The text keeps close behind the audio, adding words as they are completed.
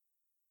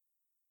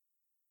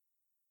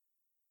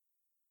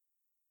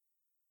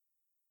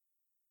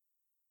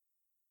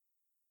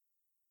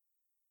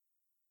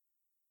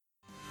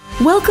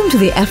Welcome to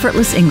the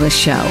Effortless English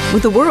Show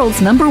with the world's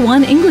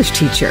 #1 English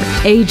teacher,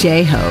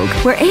 AJ Hogue,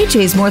 where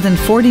AJ's more than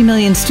 40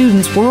 million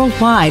students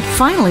worldwide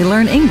finally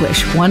learn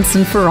English once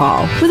and for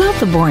all, without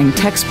the boring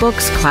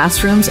textbooks,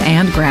 classrooms,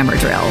 and grammar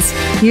drills.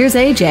 Here's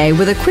AJ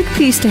with a quick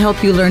piece to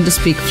help you learn to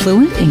speak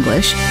fluent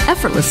English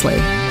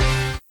effortlessly.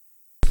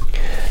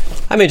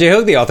 I'm AJ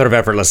Hogue, the author of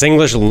Effortless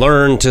English.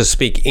 Learn to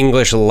speak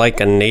English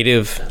like a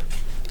native.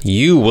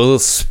 You will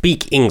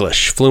speak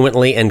English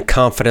fluently and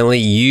confidently.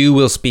 You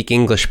will speak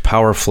English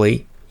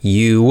powerfully.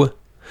 You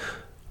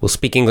will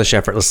speak English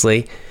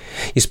effortlessly.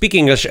 You speak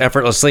English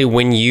effortlessly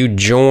when you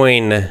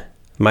join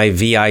my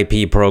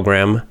VIP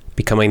program.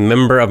 Become a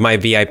member of my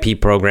VIP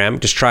program.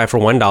 Just try for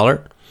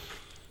 $1.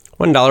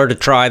 $1 to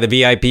try the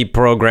VIP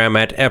program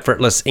at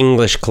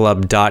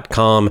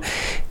effortlessenglishclub.com.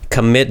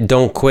 Commit,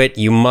 don't quit.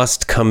 You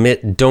must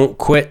commit, don't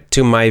quit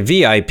to my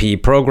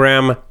VIP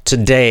program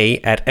today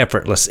at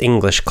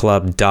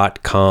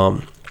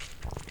effortlessenglishclub.com.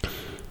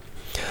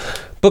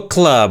 Book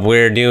Club,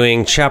 we're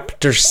doing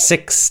Chapter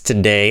 6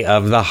 today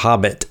of The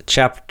Hobbit.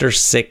 Chapter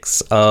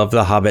 6 of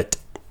The Hobbit.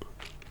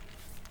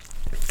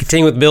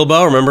 Continuing with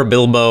Bilbo. Remember,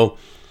 Bilbo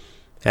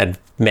had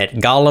met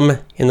Gollum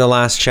in the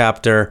last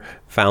chapter,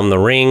 found the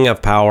Ring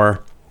of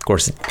Power. Of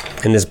course,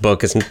 in this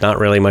book, it's not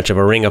really much of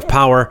a ring of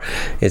power.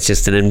 It's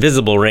just an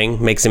invisible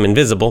ring, makes him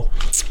invisible.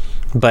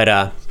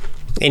 But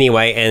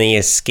anyway, and he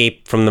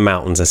escaped from the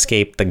mountains,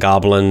 escaped the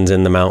goblins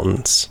in the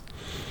mountains.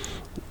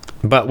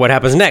 But what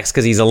happens next?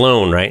 Because he's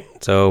alone, right?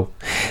 So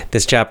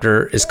this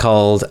chapter is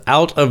called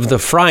Out of the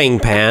Frying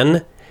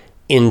Pan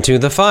into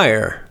the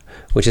Fire,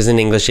 which is an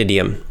English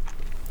idiom.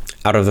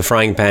 Out of the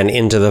frying pan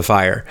into the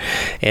fire.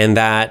 And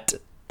that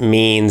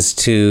means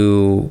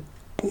to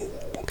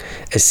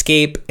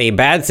escape a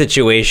bad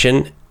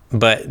situation,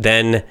 but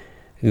then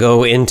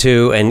go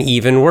into an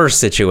even worse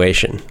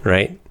situation,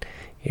 right?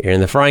 You're in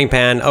the frying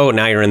pan. Oh,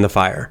 now you're in the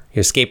fire.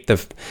 You escape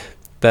the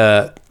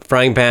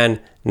frying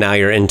pan. Now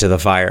you're into the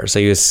fire. So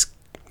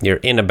you're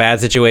in a bad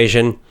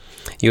situation.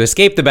 You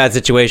escape the bad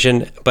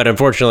situation, but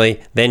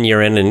unfortunately, then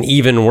you're in an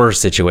even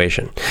worse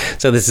situation.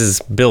 So this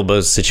is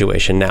Bilbo's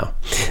situation now.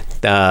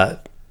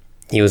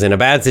 He was in a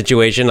bad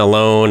situation,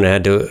 alone,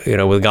 had to,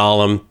 with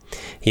Gollum.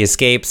 He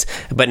escapes,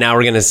 but now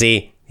we're going to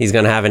see he's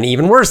going to have an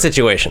even worse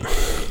situation.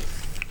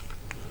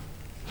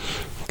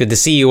 Good to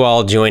see you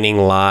all joining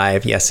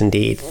live. Yes,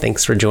 indeed.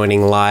 Thanks for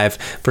joining live.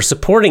 For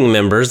supporting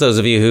members, those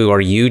of you who are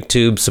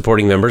YouTube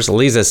supporting members,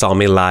 Eliza saw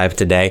me live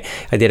today.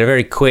 I did a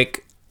very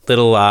quick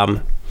little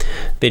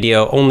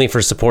video only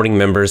for supporting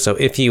members. So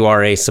if you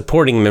are a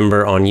supporting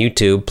member on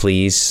YouTube,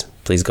 please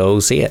go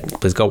see it.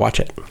 Please go watch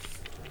it.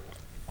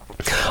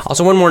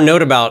 Also, one more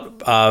note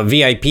about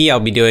VIP. I'll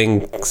be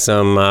doing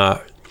some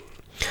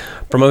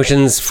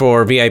promotions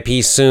for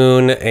VIP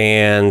soon,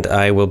 and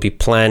I will be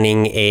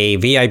planning a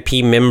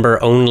VIP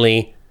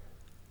member-only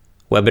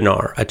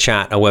webinar, a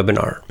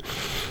webinar.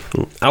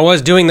 I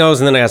was doing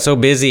those, and then I got so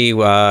busy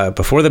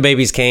before the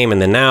babies came,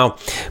 and then now,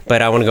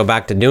 but I want to go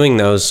back to doing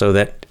those so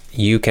that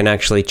you can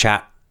actually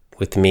chat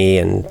with me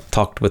and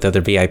talk with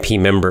other VIP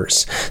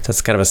members. So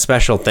that's kind of a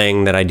special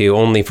thing that I do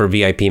only for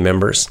VIP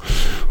members.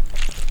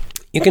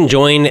 You can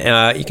join,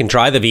 you can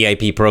try the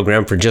VIP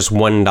program for just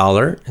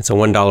 $1. It's a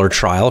 $1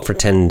 trial for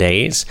 10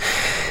 days.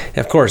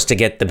 Of course, to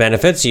get the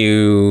benefits,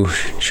 you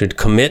should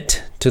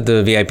commit to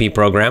the VIP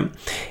program,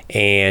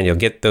 and you'll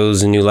get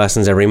those new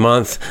lessons every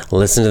month.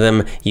 Listen to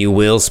them. You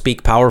will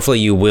speak powerfully.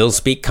 You will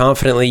speak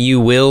confidently. You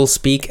will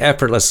speak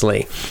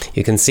effortlessly.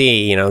 You can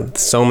see,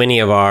 so many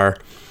of our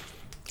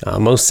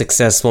most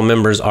successful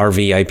members are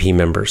VIP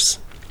members.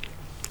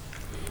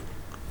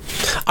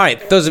 All right,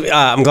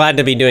 I'm glad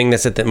to be doing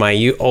this at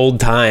my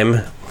old time,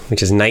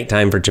 which is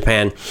nighttime for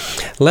Japan.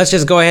 Let's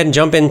just go ahead and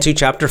jump into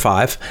Chapter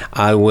 5.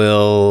 I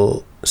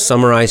will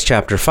summarize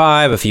Chapter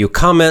 5, a few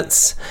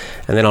comments,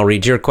 and then I'll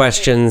read your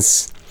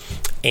questions,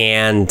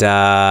 and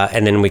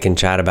then we can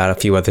chat about a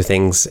few other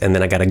things, and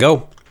then I gotta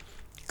go.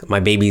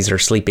 My babies are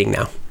sleeping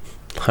now.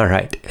 All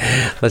right,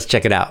 let's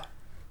check it out.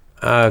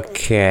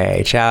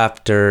 Okay,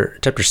 chapter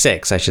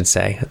 6, I should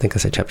say. I think I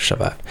said chapter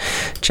 5.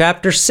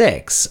 Chapter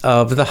 6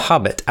 of The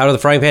Hobbit, Out of the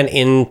Frying Pan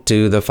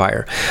into the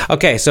Fire.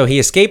 Okay, so he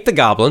escaped the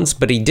goblins,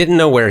 but he didn't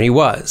know where he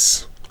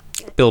was.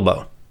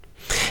 Bilbo.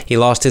 He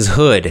lost his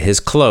hood, his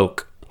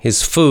cloak,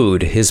 his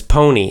food, his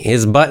pony,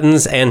 his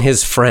buttons, and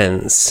his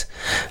friends.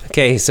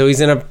 Okay, so he's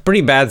in a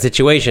pretty bad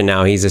situation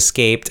now. He's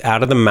escaped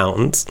out of the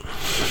mountains,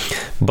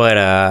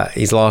 but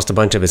he's lost a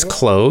bunch of his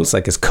clothes,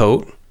 like his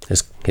coat,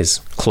 his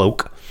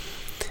cloak.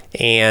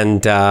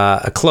 And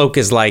a cloak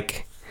is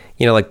like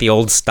the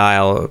old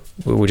style,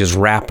 which is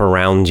wrap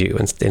around you,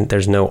 and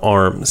there's no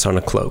arms on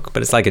a cloak,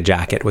 but it's like a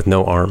jacket with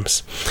no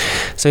arms.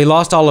 So he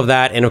lost all of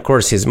that, and of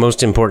course,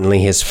 most importantly,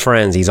 his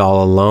friends. He's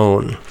all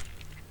alone.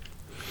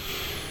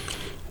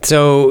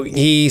 So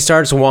he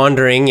starts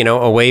wandering,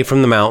 away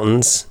from the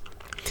mountains,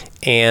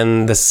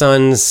 and the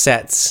sun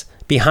sets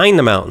behind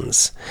the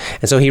mountains.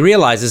 And so he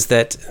realizes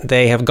that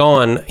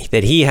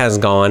he has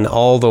gone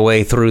all the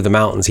way through the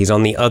mountains. He's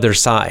on the other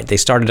side. They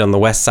started on the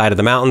west side of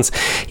the mountains.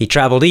 He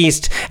traveled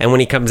east, and when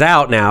he comes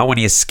out now, when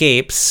he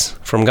escapes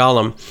from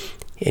Gollum,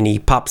 and he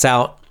pops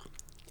out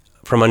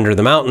from under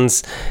the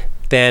mountains,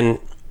 then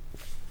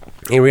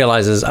he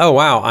realizes, oh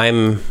wow,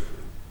 I'm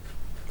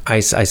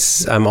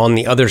on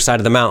the other side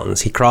of the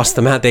mountains. They crossed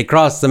the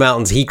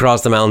mountains. He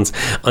crossed the mountains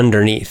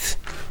underneath.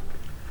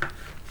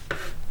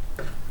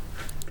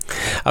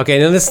 Okay,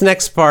 now this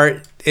next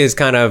part is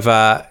kind of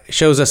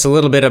shows us a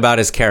little bit about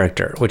his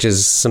character, which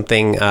is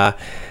something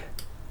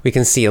we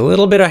can see a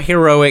little bit of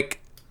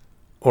heroic,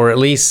 or at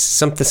least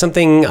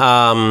something.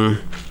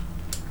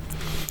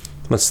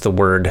 What's the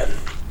word?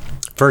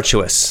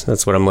 Virtuous.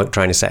 That's what I'm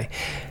trying to say.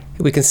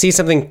 We can see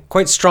something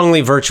quite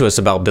strongly virtuous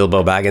about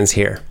Bilbo Baggins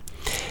here.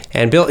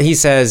 And he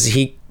says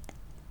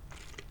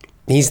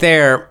he's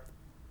there,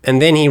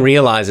 and then he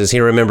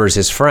remembers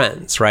his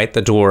friends, right?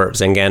 The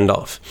dwarves and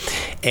Gandalf.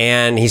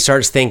 And he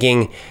starts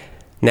thinking,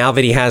 now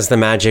that he has the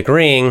magic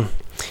ring,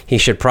 he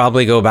should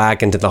probably go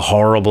back into the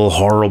horrible,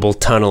 horrible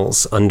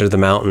tunnels under the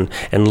mountain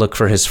and look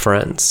for his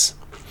friends,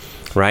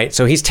 right?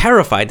 So he's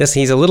terrified.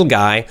 He's a little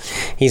guy.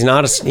 He's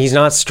not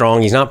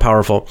strong. He's not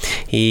powerful.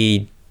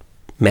 He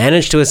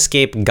managed to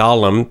escape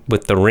Gollum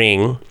with the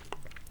ring.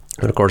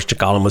 And of course,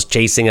 Gollum was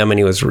chasing him, and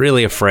he was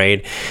really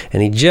afraid.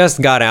 And he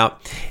just got out,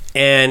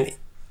 and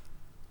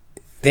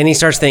then he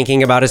starts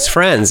thinking about his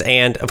friends.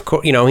 And of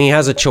course, he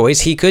has a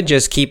choice. He could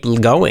just keep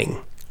going,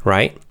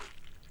 right,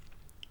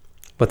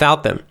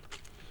 without them.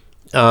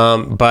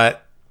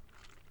 But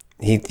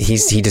he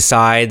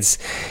decides.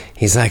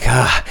 He's like,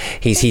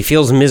 he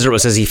feels miserable.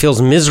 Says he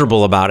feels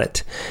miserable about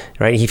it,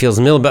 right? He feels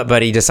miserable,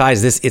 but he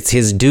decides it's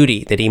his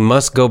duty that he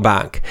must go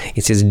back.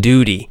 It's his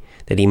duty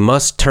that he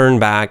must turn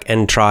back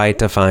and try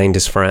to find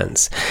his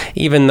friends,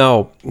 even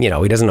though, he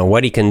doesn't know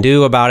what he can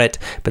do about it.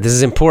 But this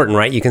is important,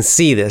 right? You can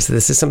see this.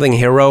 This is something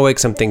heroic,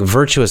 something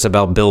virtuous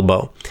about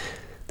Bilbo.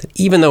 That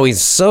even though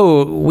he's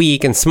so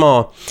weak and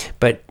small,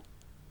 but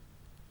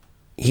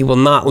he will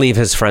not leave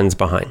his friends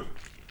behind.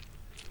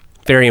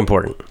 Very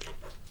important.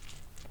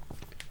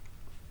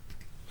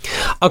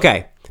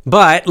 Okay,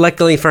 but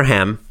luckily for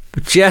him,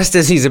 just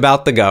as he's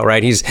about to go,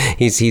 right? He's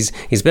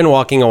been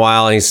walking a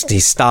while, and he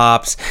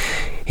stops.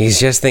 He's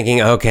just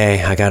thinking,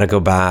 okay, I gotta go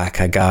back.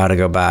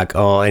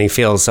 Oh, and he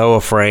feels so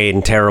afraid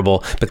and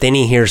terrible. But then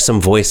he hears some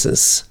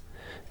voices.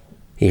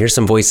 He hears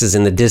some voices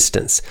in the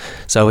distance.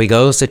 So he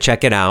goes to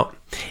check it out,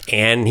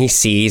 and he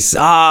sees,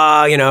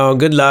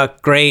 good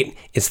luck, great.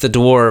 It's the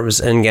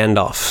dwarves and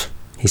Gandalf.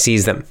 He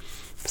sees them.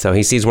 So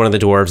he sees one of the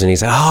dwarves, and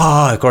he's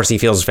of course he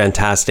feels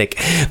fantastic.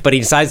 But he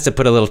decides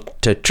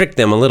to trick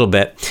them a little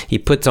bit. He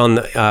puts on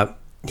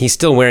he's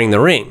still wearing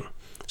the ring,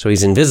 so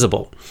he's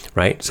invisible,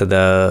 right? So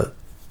the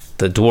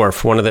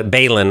dwarf,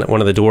 Balin,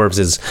 one of the dwarves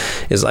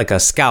is like a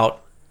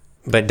scout,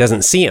 but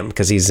doesn't see him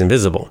because he's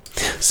invisible.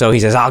 So he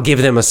says, I'll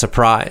give them a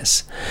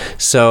surprise.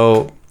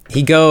 So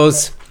he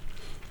goes,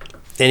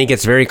 and he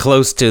gets very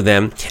close to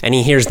them, and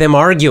he hears them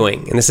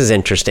arguing. And this is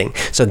interesting.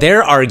 So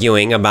they're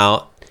arguing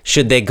about,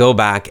 should they go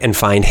back and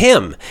find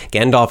him?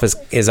 Gandalf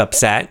is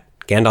upset.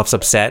 Gandalf's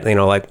upset,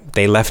 like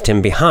they left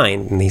him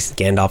behind. And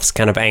Gandalf's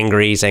kind of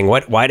angry, saying,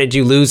 why did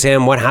you lose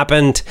him? What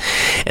happened?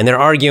 And they're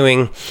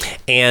arguing.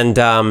 And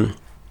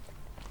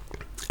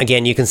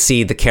again, you can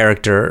see the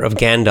character of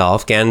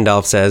Gandalf.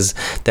 Gandalf says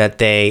that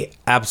they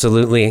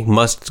absolutely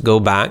must go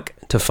back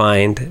to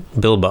find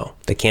Bilbo.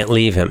 They can't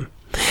leave him.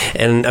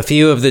 And a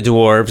few of the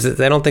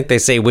dwarves, I don't think they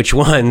say which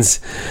ones,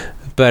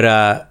 but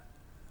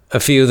a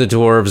few of the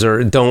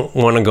dwarves don't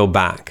want to go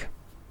back,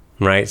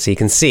 right? So you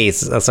can see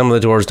some of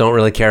the dwarves don't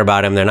really care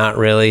about him. They're not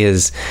really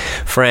his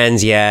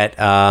friends yet.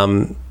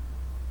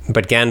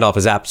 But Gandalf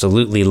is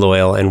absolutely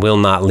loyal and will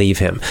not leave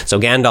him. So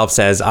Gandalf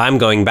says, I'm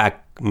going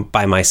back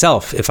by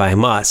myself if I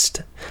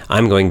must.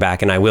 I'm going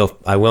back, and I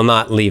will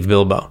not leave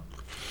Bilbo.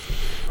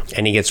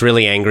 And he gets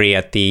really angry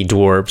at the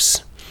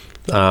dwarves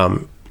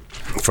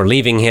for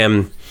leaving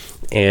him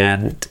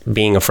and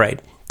being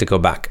afraid to go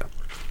back.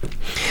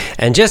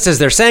 And just as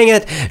they're saying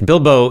it,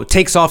 Bilbo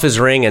takes off his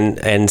ring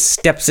and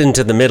steps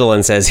into the middle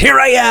and says, here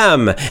I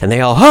am! And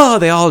they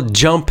all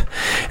jump,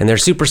 and they're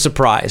super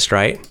surprised,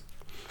 right?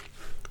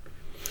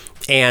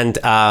 And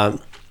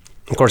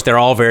of course, they're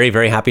all very,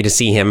 very happy to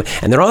see him.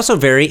 And they're also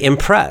very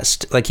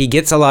impressed. Like, he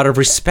gets a lot of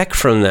respect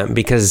from them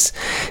because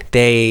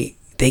they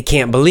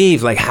can't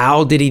believe, like,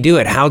 how did he do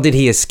it? How did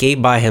he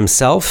escape by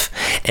himself?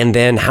 And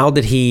then how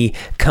did he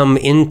come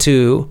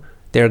into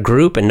their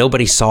group and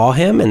nobody saw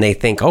him? And they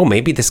think, oh,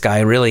 maybe this guy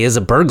really is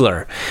a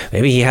burglar.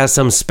 Maybe he has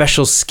some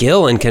special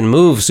skill and can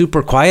move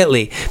super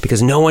quietly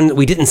because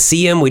we didn't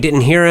see him, we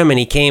didn't hear him, and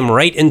he came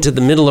right into the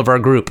middle of our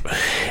group.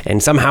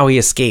 And somehow he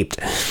escaped.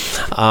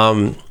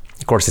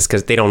 Of course, it's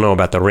because they don't know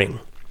about the ring.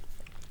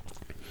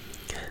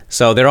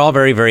 So they're all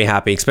very, very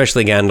happy,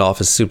 especially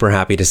Gandalf is super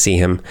happy to see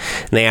him.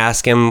 And they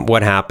ask him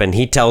what happened.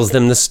 He tells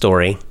them the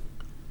story,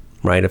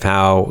 right, of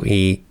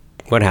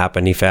what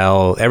happened. He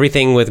fell,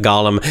 everything with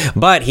Gollum,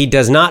 but he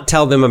does not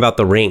tell them about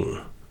the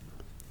ring.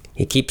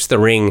 He keeps the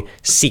ring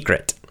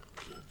secret.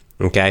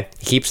 Okay?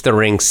 He keeps the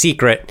ring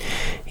secret.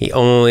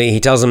 He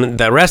tells them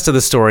the rest of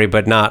the story,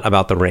 but not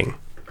about the ring.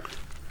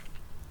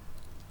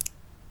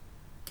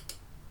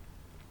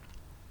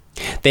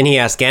 Then he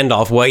asked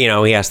Gandalf,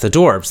 he asked the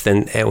dwarves,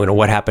 then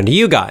what happened to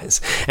you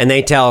guys? And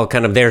they tell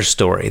kind of their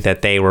story,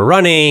 that they were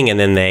running, and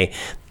then the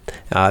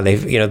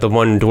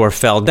one dwarf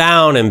fell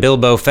down, and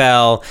Bilbo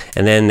fell,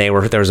 and then there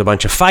was a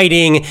bunch of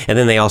fighting, and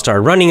then they all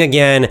started running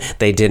again.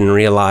 They didn't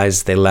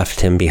realize they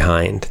left him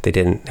behind.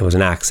 It was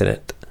an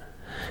accident,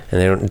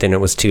 and then it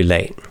was too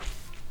late.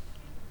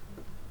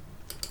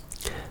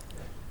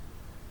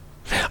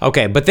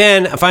 Okay, but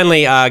then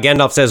finally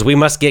Gandalf says, we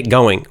must get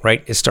going,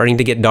 right? It's starting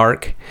to get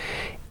dark.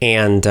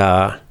 And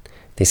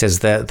he says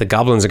that the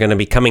goblins are going to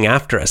be coming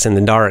after us in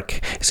the dark.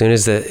 As soon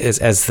as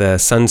the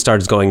sun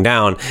starts going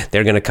down,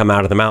 they're going to come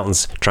out of the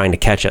mountains trying to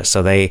catch us.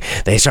 So they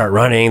start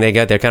running.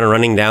 They're kind of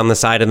running down the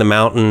side of the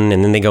mountain,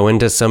 and then they go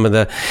into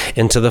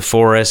into the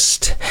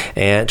forest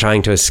and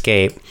trying to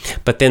escape.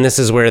 But then this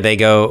is where they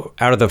go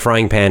out of the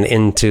frying pan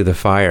into the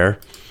fire,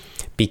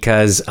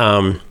 because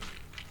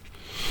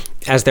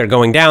as they're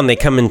going down, they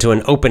come into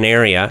an open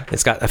area.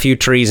 It's got a few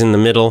trees in the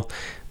middle,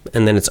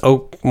 and then it's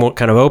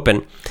kind of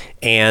open.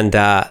 And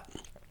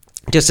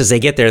just as they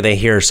get there, they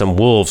hear some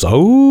wolves.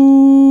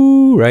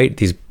 Oh, right?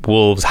 These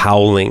wolves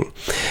howling.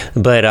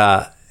 But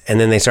and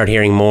then they start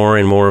hearing more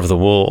and more of the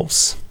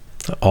wolves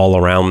all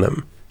around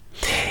them.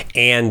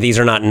 And these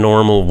are not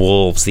normal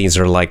wolves. These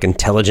are like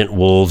intelligent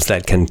wolves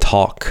that can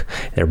talk.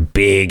 They're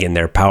big and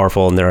they're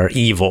powerful and they're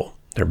evil.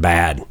 They're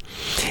bad.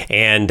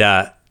 And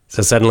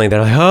so suddenly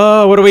they're like,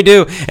 oh, what do we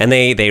do? And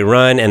they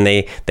run, and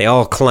they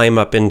all climb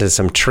up into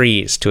some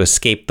trees to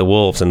escape the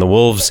wolves. And the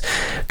wolves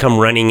come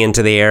running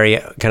into the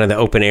area, kind of the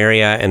open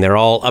area, and they're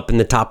all up in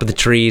the top of the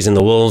trees, and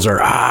the wolves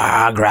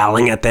are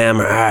growling at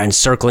them and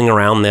circling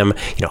around them.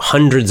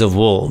 Hundreds of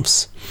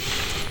wolves.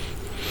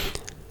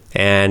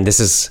 And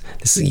this is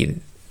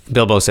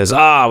Bilbo says,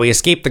 we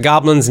escaped the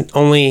goblins,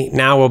 only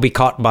now we'll be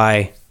caught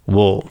by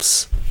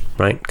wolves,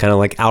 right? Kind of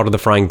like out of the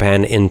frying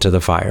pan into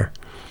the fire.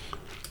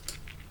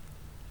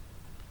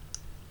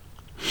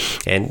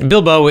 And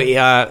Bilbo,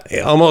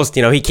 almost,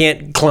 he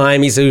can't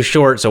climb. He's so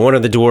short. So one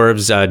of the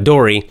dwarves,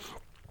 Dory,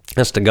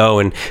 has to go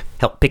and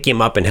help pick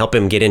him up and help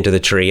him get into the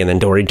tree. And then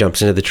Dory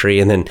jumps into the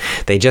tree, and then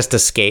they just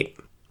escape.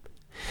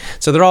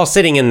 So they're all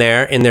sitting in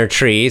there in their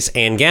trees,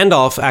 and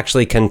Gandalf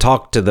actually can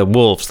talk to the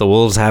wolves. The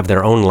wolves have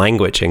their own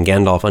language, and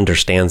Gandalf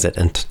understands it,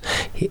 and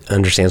he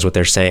understands what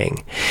they're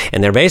saying.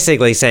 And they're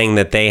basically saying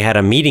that they had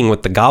a meeting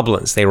with the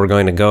goblins. They were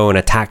going to go and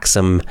attack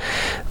some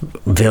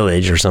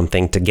village or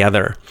something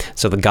together.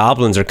 So the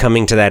goblins are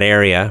coming to that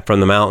area from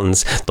the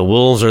mountains. The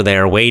wolves are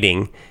there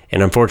waiting,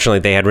 and unfortunately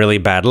they had really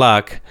bad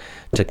luck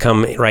to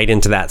come right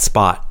into that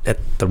spot at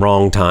the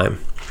wrong time.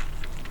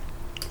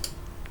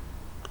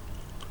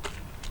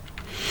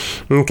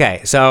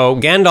 Okay, so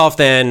Gandalf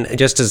then,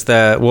 just as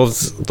the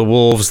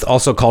wolves,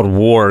 also called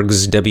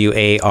wargs,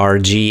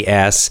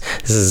 W-A-R-G-S.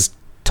 This is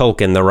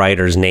Tolkien, the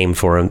writer's name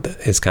for him.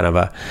 It's kind of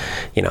a,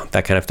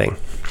 that kind of thing.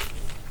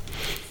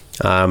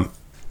 But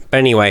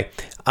anyway,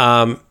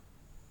 Gandalf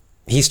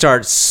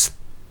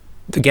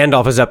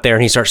is up there,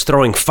 and he starts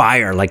throwing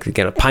fire, like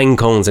pine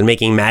cones, and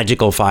making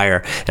magical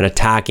fire and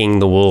attacking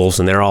the wolves.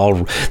 And they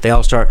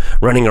all start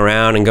running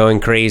around and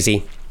going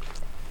crazy,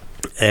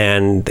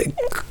 and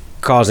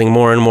causing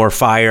more and more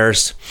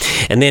fires.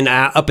 And then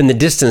up in the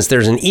distance,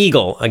 there's an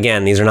eagle.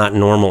 Again, these are not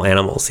normal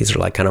animals. These are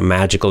like kind of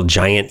magical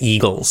giant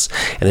eagles.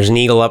 And there's an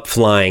eagle up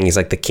flying. He's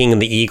like the king of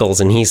the eagles,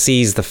 and he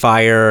sees the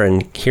fire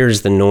and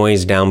hears the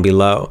noise down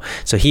below.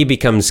 So he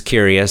becomes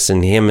curious,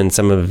 and him and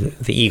some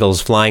of the eagles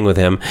flying with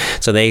him.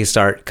 So they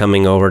start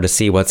coming over to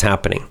see what's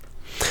happening.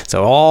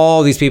 So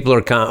all these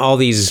all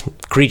these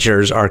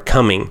creatures are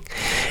coming.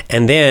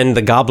 And then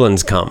the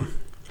goblins come.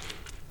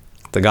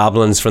 The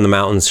goblins from the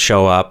mountains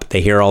show up.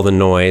 They hear all the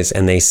noise,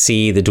 and they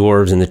see the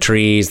dwarves in the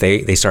trees.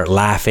 They start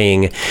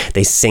laughing.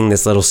 They sing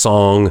this little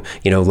song,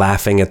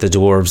 laughing at the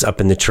dwarves up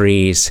in the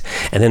trees.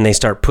 And then they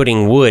start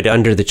putting wood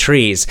under the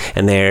trees.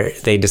 And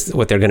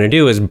what they're going to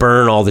do is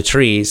burn all the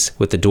trees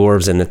with the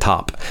dwarves in the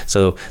top.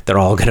 So they're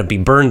all going to be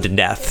burned to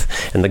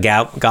death. And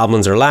the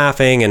goblins are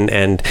laughing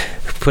and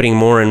putting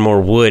more and more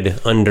wood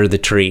under the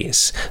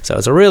trees. So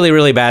it's a really,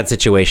 really bad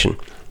situation.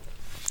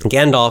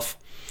 Gandalf,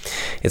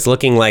 it's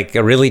looking like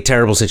a really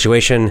terrible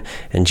situation,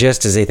 and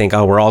just as they think,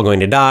 we're all going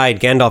to die,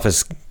 Gandalf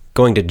is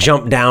going to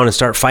jump down and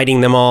start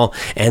fighting them all,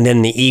 and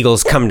then the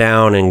eagles come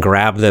down and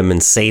grab them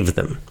and save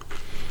them.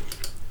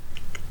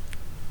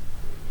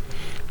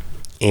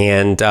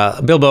 And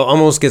Bilbo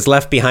almost gets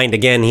left behind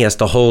again. He has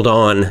to hold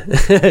on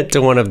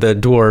to one of the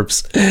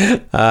dwarves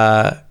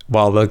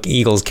while the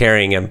eagle's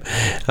carrying him.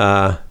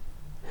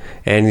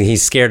 And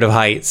he's scared of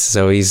heights,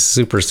 so he's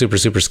super, super,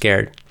 super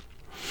scared.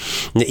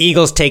 And the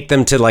eagles take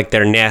them to like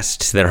their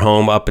nest, their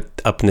home up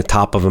in the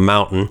top of a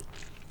mountain.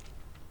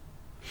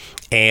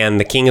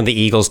 And the king of the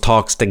eagles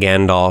talks to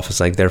Gandalf.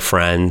 It's like they're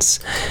friends.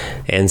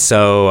 And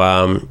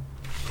so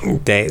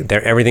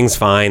everything's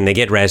fine. They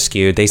get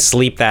rescued. They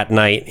sleep that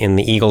night in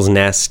the eagle's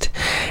nest.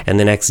 And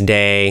the next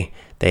day,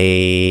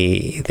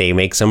 They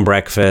make some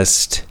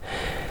breakfast,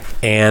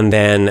 and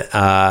then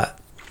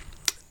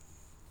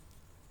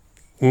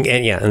and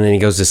then he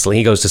goes to sleep.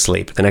 He goes to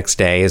sleep. The next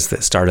day is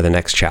the start of the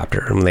next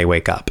chapter, and they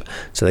wake up.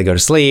 So they go to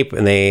sleep,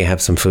 and they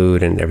have some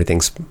food, and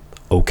everything's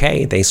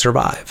okay. They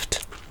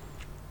survived.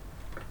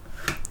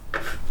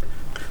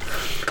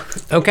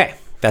 Okay,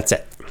 that's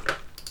it.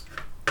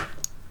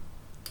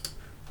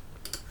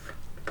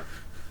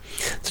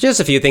 So just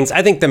a few things.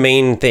 I think the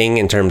main thing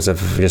in terms of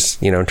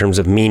just, in terms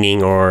of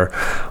meaning or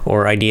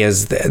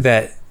ideas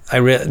that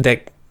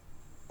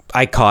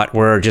I caught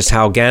were just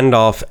how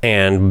Gandalf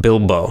and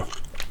Bilbo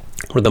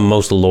were the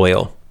most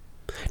loyal.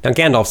 Now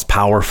Gandalf's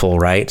powerful,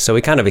 right? So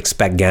we kind of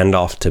expect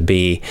Gandalf to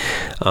be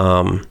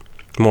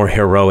more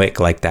heroic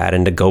like that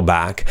and to go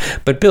back.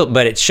 But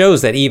it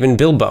shows that even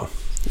Bilbo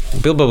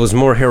was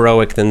more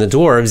heroic than the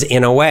dwarves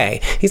in a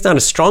way. He's not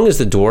as strong as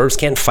the dwarves,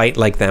 can't fight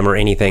like them or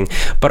anything.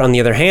 But on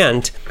the other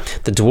hand,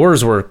 the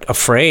dwarves were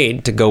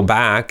afraid to go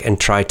back and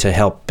try to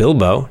help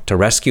Bilbo, to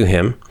rescue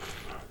him.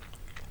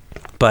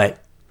 But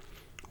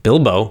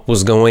Bilbo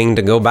was going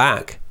to go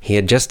back. He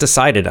had just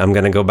decided, I'm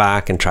going to go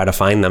back and try to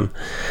find them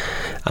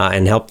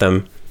and help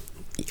them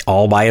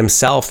all by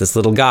himself, this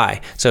little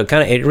guy. So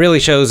it really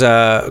shows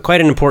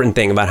quite an important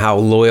thing about how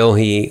loyal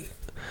he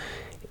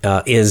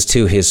is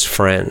to his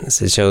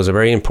friends. It shows a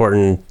very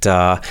important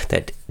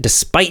that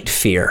despite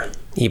fear,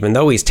 even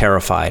though he's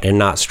terrified and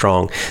not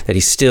strong, that he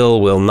still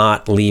will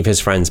not leave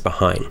his friends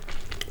behind.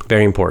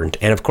 Very important.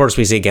 And of course,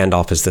 we see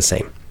Gandalf is the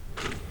same.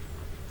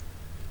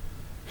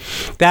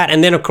 That,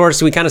 and then of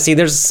course we kind of see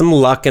there's some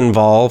luck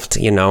involved.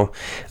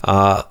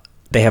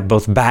 They have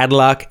both bad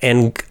luck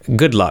and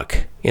good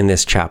luck in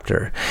this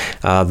chapter.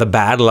 The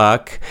bad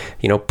luck,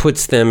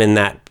 puts them in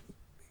that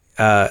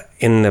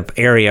in the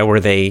area where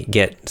they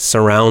get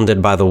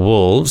surrounded by the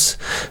wolves.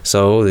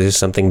 So there's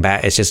something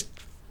bad. It's just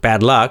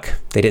bad luck.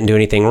 They didn't do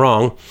anything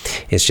wrong.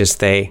 It's just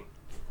they,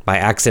 by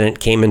accident,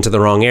 came into the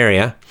wrong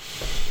area.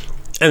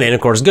 And then,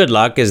 of course, good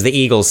luck is the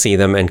eagles see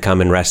them and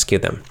come and rescue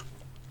them.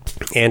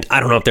 And I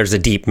don't know if there's a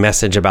deep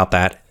message about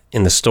that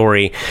in the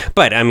story,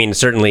 but I mean,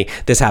 certainly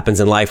this happens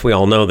in life. We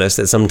all know this,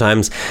 that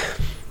sometimes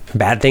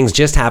bad things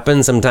just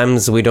happen.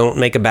 Sometimes we don't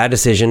make a bad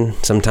decision.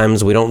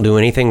 Sometimes we don't do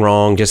anything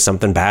wrong. Just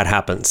something bad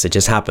happens. It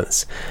just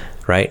happens,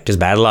 right? Just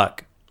bad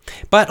luck.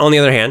 But on the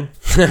other hand,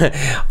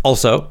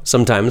 also,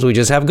 sometimes we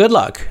just have good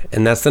luck.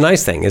 And that's the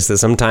nice thing, is that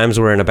sometimes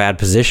we're in a bad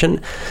position.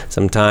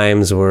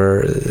 Sometimes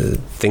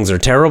things are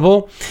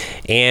terrible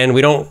and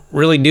we don't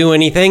really do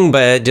anything,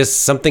 but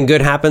just something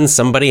good happens.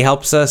 Somebody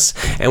helps us.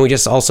 And we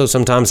just also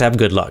sometimes have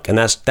good luck. And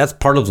that's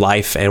part of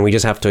life. And we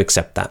just have to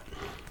accept that.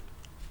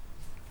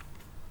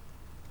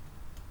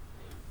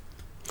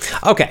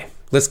 Okay,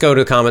 let's go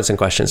to comments and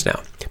questions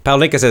now.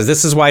 Paulika says,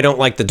 "This is why I don't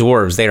like the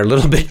dwarves. They are a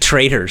little bit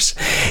traitors."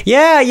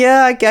 Yeah,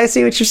 I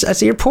see I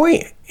see your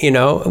point.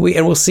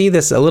 We'll see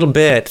this a little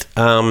bit.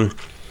 The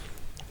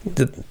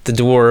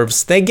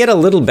dwarves, they get a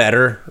little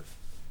better.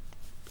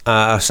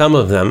 Some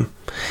of them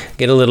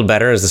get a little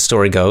better as the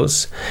story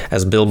goes,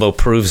 as Bilbo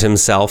proves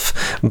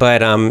himself. But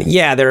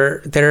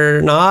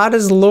they're not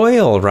as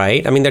loyal,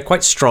 right? I mean, they're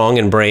quite strong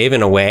and brave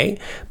in a way.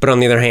 But on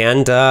the other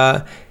hand,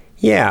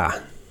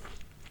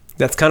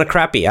 that's kind of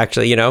crappy,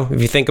 actually.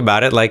 If you think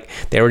about it, like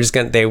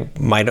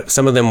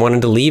some of them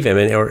wanted to leave him,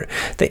 or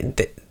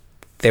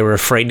they were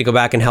afraid to go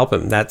back and help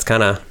him. That's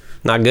kind of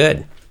not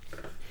good.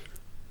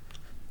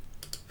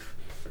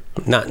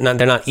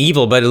 They're not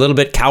evil, but a little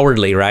bit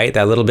cowardly, right?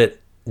 That little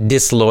bit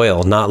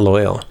disloyal, not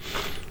loyal.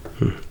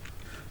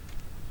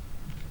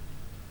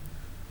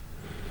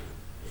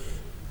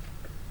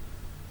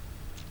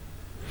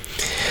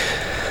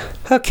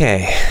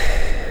 Okay.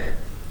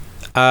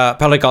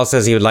 Pelikal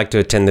says he would like to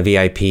attend the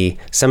VIP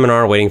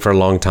seminar, waiting for a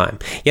long time.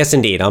 Yes,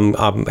 indeed.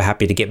 I'm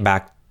happy to get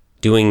back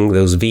doing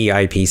those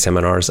VIP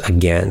seminars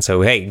again.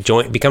 So, hey,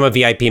 become a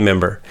VIP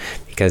member,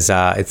 because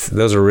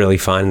those are really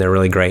fun. They're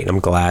really great. And I'm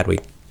glad we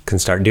can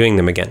start doing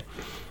them again.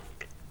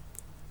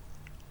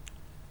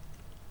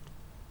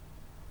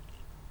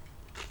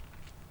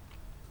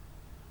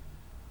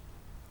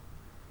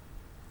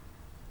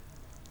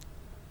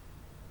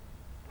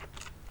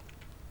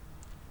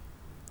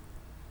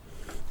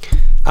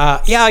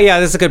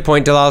 That's a good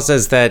point. Dalal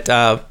says that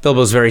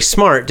Bilbo's very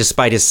smart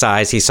despite his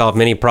size. He solved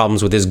many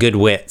problems with his good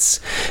wits.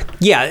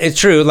 Yeah, it's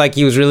true. Like,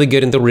 he was really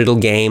good in the riddle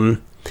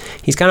game.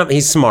 He's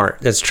smart.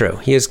 That's true.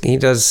 He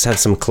does have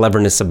some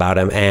cleverness about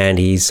him, and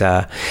he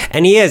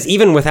is,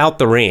 even without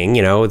the ring.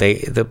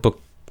 The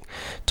book,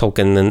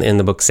 Tolkien in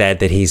the book said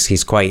that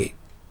he's quite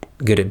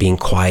good at being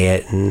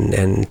quiet,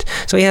 and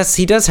so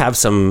he does have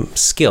some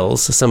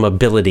skills, some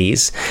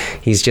abilities.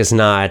 He's just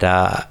not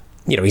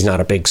he's not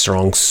a big,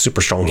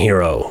 super strong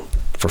hero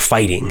for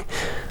fighting.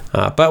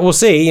 But we'll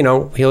see,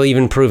 he'll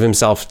even prove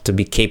himself to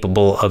be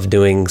capable of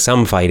doing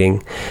some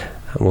fighting.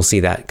 We'll see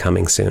that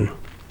coming soon.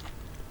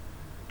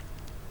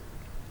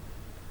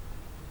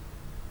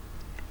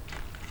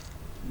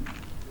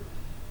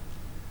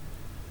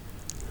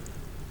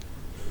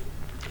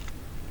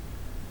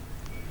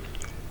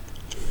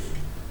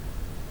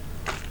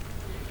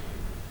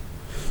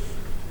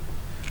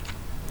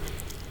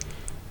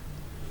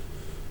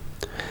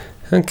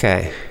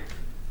 Okay.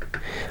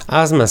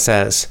 Ozma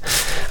says,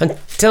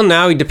 until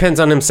now he depends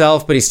on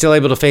himself, but he's still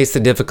able to face the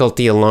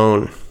difficulty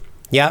alone.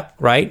 Yeah,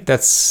 right?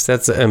 That's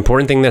an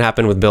important thing that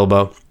happened with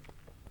Bilbo.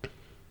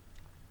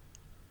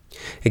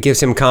 It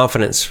gives him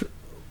confidence.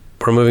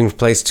 We're moving from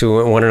place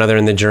to one another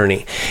in the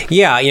journey.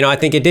 Yeah, I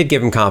think it did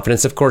give him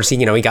confidence. Of course, he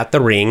got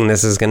the ring.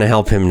 This is going to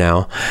help him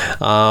now.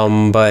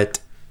 But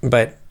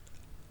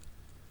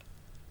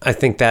I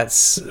think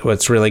that's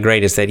what's really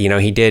great is that,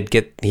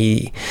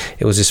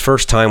 it was his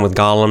first time with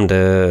Gollum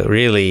to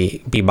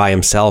really be by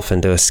himself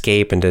and to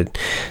escape and to,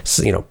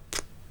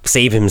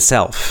 save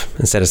himself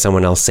instead of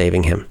someone else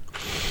saving him.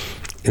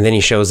 And then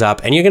he shows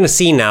up, and you're going to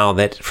see now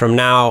that from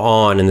now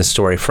on in the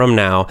story,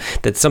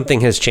 that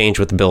something has changed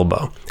with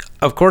Bilbo.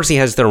 Of course, he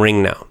has the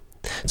ring now.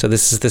 So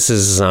this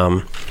is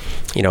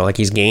like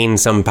he's gained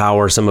some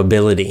power, some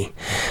ability.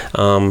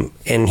 And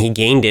he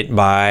gained it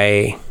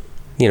by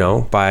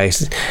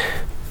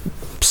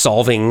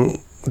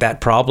solving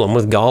that problem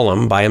with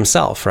Gollum by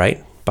himself,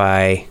 right?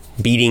 By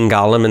beating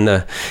Gollum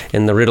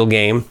in the riddle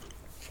game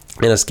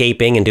and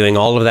escaping and doing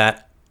all of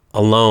that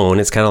alone.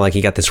 It's kind of like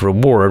he got this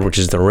reward, which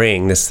is the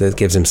ring. That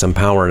gives him some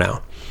power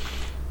now.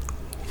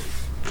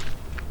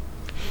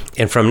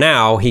 And from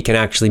now, he can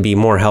actually be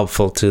more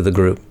helpful to the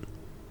group.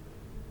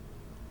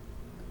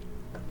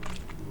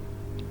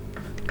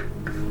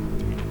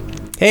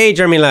 Hey,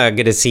 Jermila,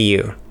 good to see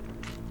you.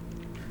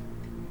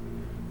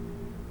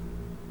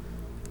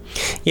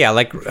 Yeah,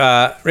 like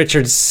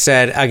Richard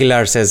said,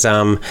 Aguilar says,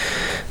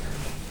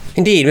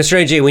 indeed,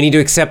 Mr. AJ, we need to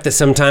accept that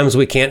sometimes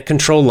we can't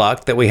control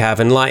luck that we have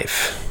in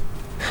life.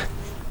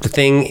 The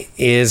thing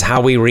is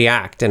how we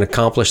react and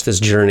accomplish this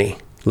journey.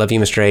 Love you,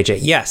 Mr. AJ.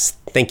 Yes,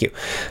 thank you.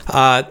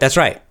 That's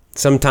right.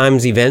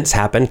 Sometimes events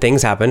happen,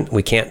 things happen.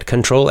 We can't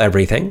control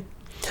everything.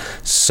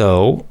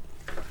 So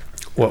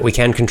what we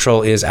can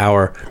control is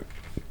our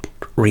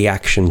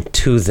reaction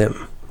to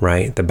them,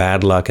 right? The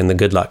bad luck and the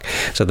good luck.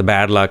 So the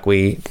bad luck,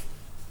 we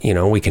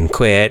can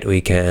quit, we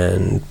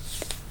can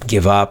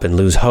give up and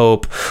lose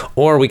hope,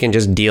 or we can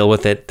just deal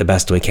with it the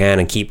best we can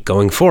and keep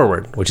going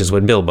forward, which is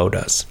what Bilbo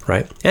does,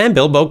 right? And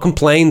Bilbo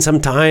complains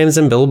sometimes,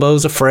 and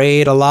Bilbo's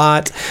afraid a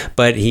lot,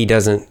 but he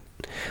wasn't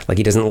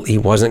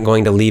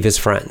going to leave his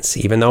friends,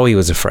 even though he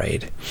was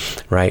afraid,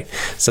 right?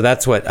 So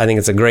that's what I think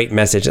it's a great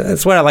message.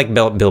 That's what I like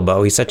about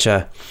Bilbo. He's such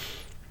a,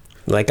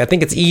 I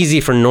think it's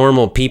easy for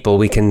normal people.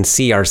 We can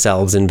see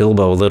ourselves in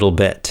Bilbo a little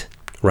bit,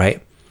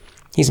 right?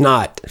 He's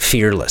not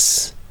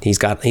fearless.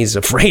 He's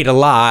afraid a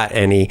lot,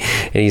 and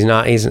he's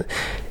not a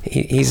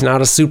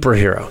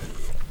superhero,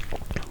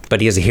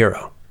 but he is a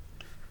hero.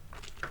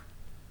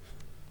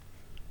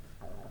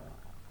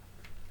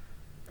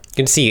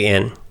 Good to see you,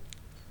 Ann.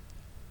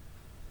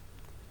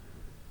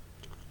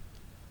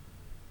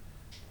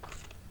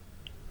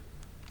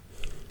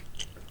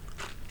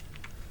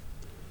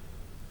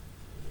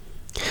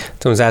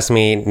 Someone's asking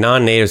me,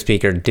 non-native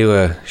speaker, to do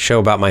a show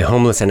about my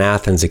homeless in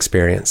Athens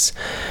experience.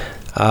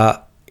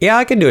 Yeah,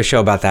 I could do a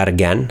show about that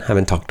again. I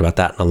haven't talked about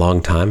that in a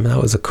long time.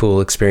 That was a cool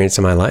experience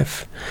in my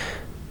life.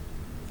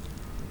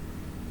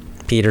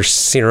 Peter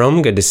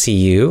Serum, good to see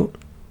you.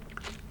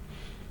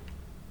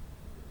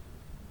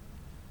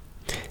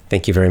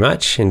 Thank you very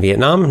much. In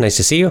Vietnam, nice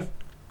to see you.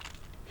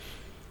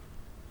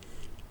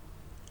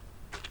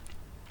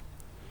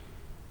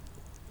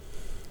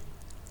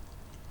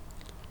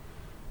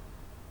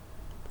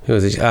 Who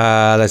is it?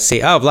 Let's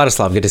see. Oh,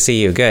 Vladislav, good to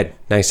see you. Good.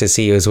 Nice to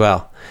see you as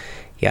well.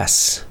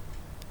 Yes.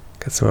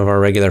 Got some of our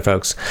regular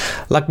folks.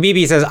 Luck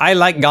BB says, I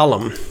like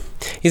Gollum.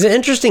 He's an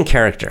interesting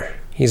character.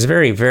 He's a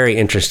very, very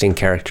interesting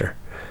character.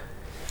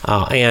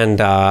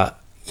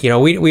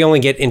 We only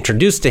get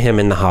introduced to him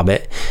in The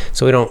Hobbit,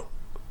 so we don't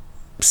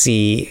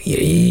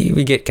see,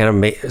 we get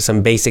kind of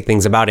some basic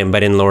things about him,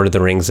 but in Lord of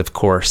the Rings, of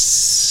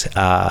course,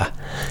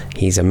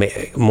 he's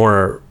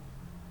more,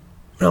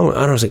 I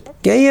don't say,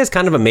 yeah, he is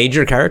kind of a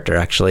major character,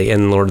 actually,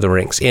 in Lord of the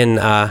Rings, in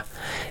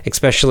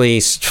especially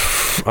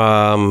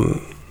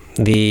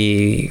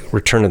The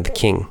Return of the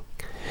King,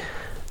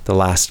 the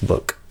last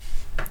book.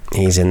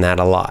 He's in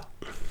that a lot.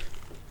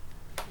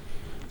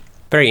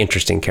 Very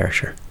interesting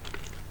character.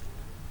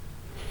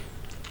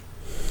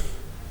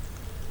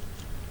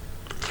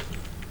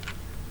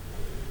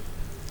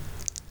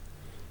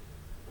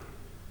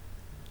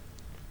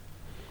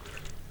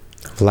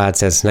 Vlad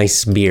says,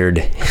 nice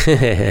beard.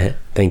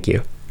 Thank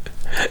you.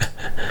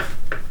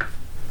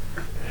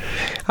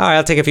 All right,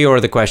 I'll take a few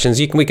other questions.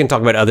 We can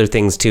talk about other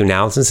things too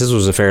now, since this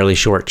was a fairly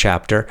short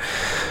chapter.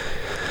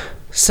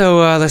 So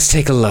let's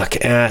take a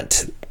look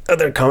at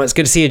other comments.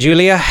 Good to see you,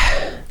 Julia.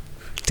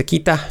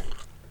 Taquita.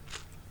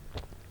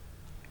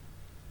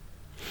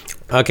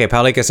 Okay,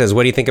 Paulika says,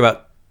 what do you think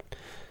about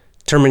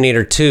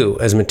Terminator 2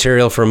 as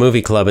material for a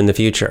movie club in the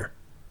future?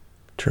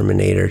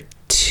 Terminator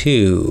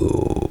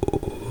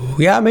 2.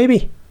 Yeah,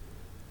 maybe.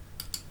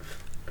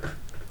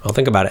 I'll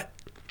think about it.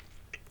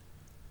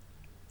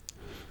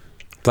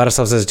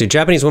 Vladislav says, do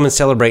Japanese women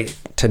celebrate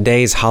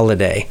today's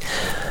holiday?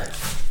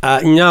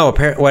 No,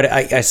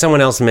 someone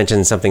else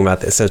mentioned something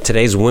about this. So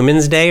today's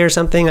Women's Day or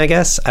something, I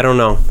guess. I don't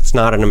know. It's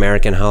not an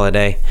American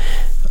holiday.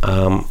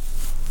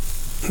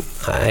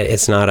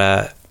 It's not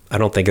I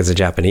don't think it's a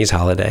Japanese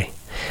holiday.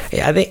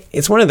 Yeah, I think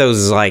it's one of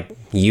those like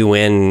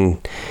UN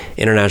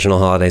international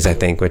holidays, I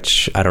think,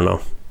 which I don't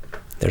know.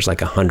 There's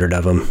like 100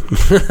 of them.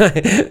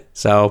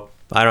 So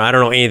I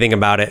don't know anything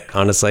about it,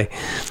 honestly.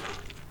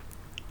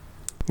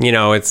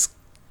 It's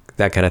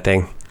that kind of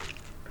thing.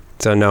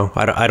 So no,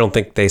 I don't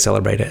think they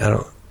celebrate it. I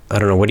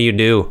don't know. What do you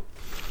do?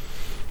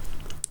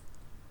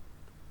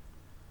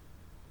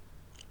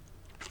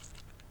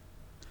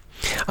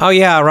 Oh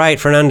yeah, right,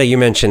 Fernanda, you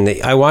mentioned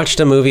that I watched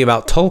a movie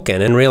about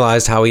Tolkien and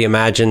realized how he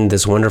imagined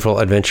this wonderful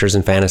adventures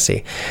in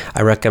fantasy.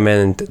 I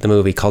recommend the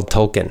movie called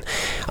Tolkien.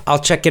 I'll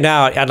check it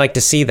out. I'd like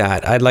to see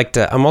that.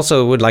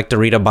 Also would like to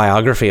read a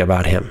biography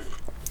about him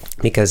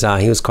because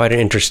he was quite an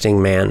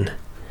interesting man.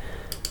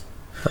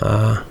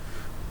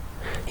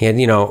 He had,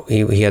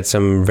 he had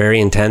some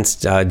very intense,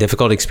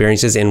 difficult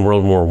experiences in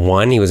World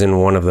War I. He was in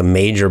one of the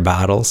major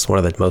battles, one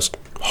of the most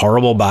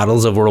horrible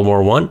battles of World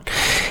War I.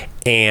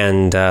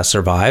 And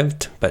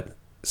survived, but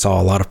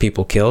saw a lot of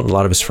people killed, a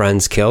lot of his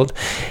friends killed,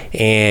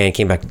 and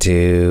came back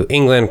to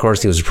England. Of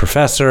course, he was a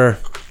professor,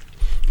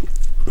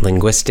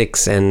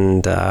 linguistics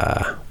and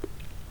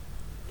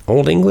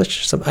Old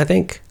English, I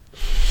think.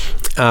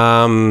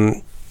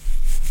 Anyway,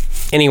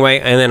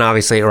 and then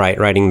obviously,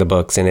 writing the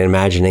books and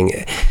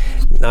imagining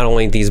not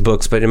only these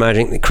books, but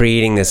imagining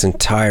creating this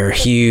entire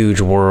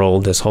huge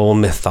world, this whole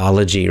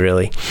mythology,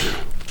 really.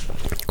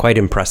 Quite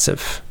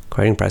impressive.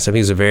 Quite impressive. He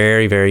was a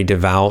very, very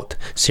devout,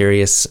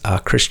 serious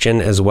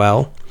Christian as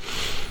well.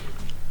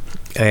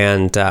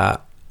 And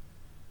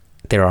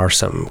there are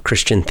some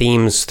Christian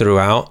themes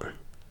throughout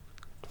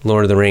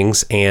Lord of the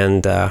Rings,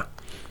 and I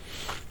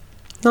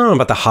don't know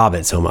about the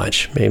Hobbit so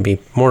much. Maybe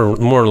more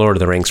Lord of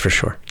the Rings for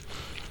sure.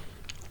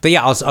 But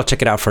yeah, I'll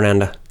check it out,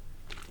 Fernanda.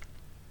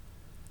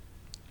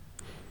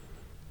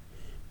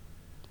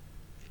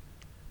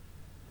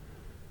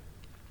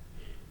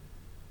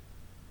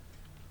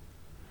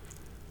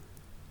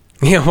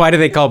 Yeah, why do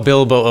they call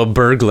Bilbo a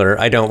burglar?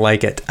 I don't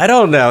like it. I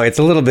don't know. It's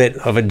a little bit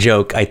of a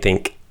joke, I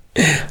think.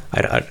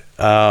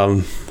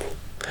 Because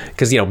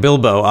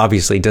Bilbo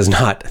obviously does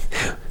not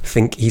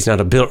think he's not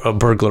a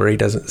burglar. He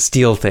doesn't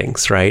steal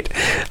things, right?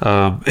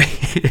 I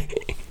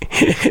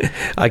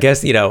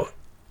guess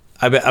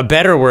a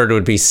better word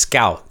would be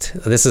scout.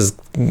 This is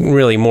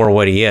really more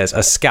what he is,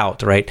 a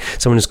scout, right?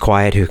 Someone who's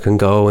quiet who can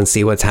go and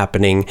see what's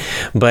happening.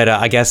 But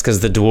I guess because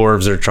the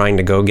dwarves are trying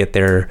to go get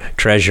their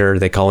treasure,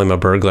 they call him a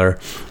burglar.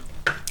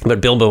 But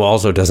Bilbo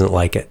also doesn't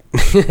like it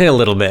a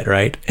little bit,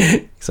 right?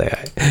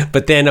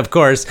 But then, of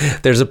course,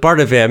 there's a part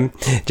of him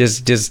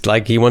just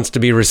like he wants to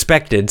be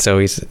respected. So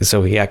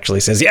he actually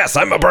says, "Yes,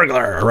 I'm a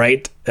burglar,"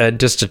 right?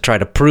 Just to try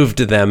to prove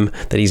to them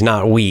that he's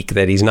not weak,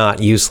 that he's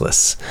not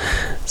useless.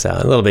 So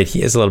it's a little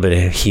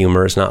bit of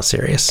humor. It's not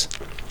serious.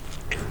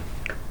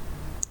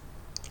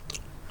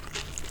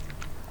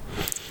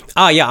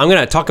 Yeah, I'm going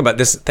to talk about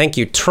this. Thank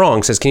you.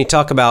 Trong says, can you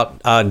talk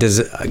about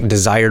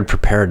desired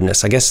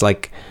preparedness? I guess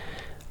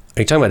are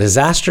you talking about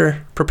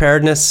disaster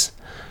preparedness?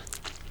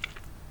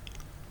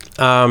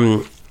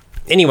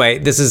 Anyway,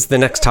 this is the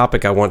next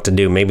topic I want to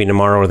do. Maybe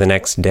tomorrow or the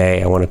next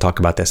day I want to talk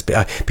about this.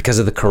 Because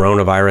of the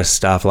coronavirus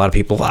stuff, a lot of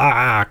people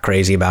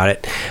crazy about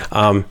it.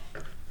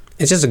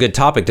 It's just a good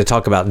topic to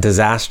talk about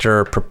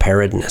disaster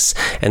preparedness.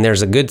 And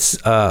there's a good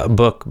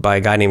book by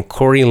a guy named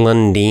Corey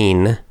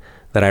Lundeen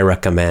that I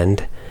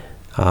recommend.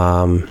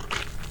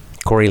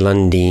 Corey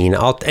Lundeen.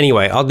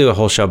 I'll do a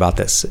whole show about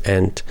this,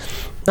 and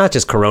not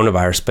just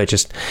coronavirus, but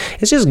it's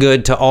just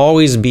good to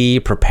always be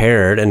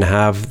prepared and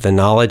have the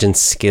knowledge and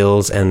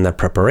skills and the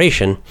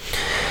preparation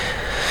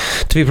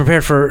to be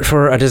prepared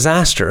for a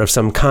disaster of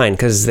some kind,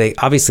 because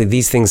obviously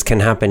these things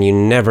can happen. You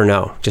never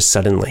know, just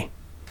suddenly,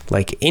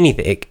 like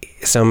anything.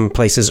 Some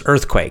places,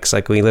 earthquakes,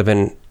 like we live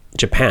in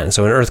Japan,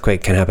 so an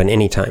earthquake can happen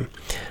anytime.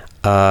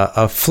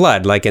 A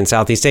flood, like in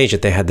Southeast Asia,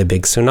 they had the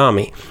big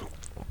tsunami.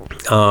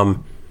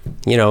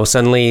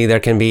 Suddenly there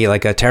can be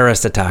like a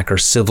terrorist attack or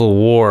civil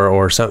war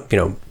or some,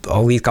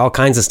 all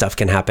kinds of stuff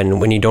can happen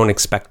when you don't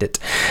expect it.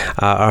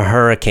 A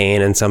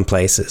hurricane in some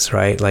places,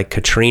 right? Like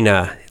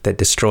Katrina that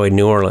destroyed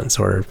New Orleans,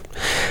 or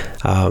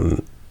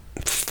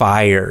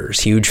fires,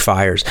 huge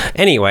fires.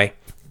 Anyway,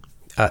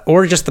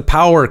 or just the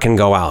power can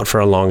go out for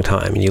a long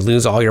time and you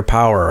lose all your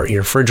power, or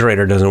your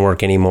refrigerator doesn't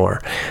work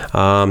anymore.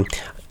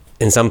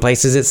 In some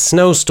places it's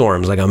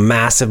snowstorms, like a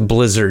massive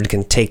blizzard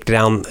can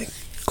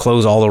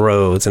close all the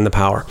roads and the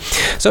power.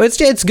 So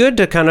it's good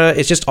to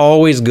it's just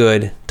always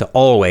good to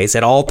always,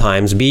 at all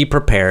times, be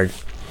prepared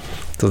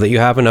so that you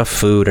have enough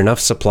food, enough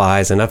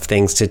supplies, enough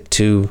things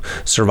to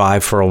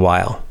survive for a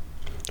while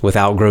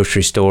without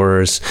grocery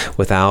stores,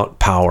 without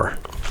power.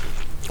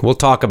 We'll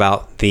talk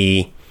about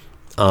the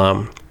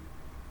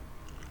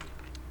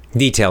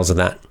details of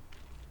that.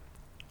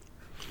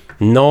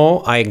 No,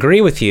 I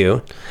agree with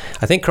you.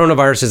 I think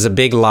coronavirus is a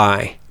big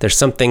lie. There's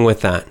something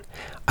with that.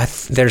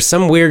 There's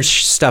some weird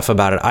stuff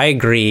about it. I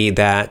agree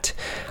that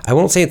I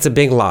won't say it's a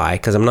big lie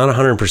because I'm not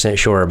 100%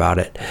 sure about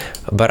it,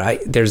 but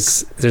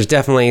there's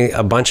definitely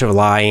a bunch of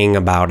lying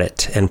about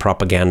it and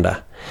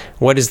propaganda.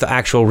 What is the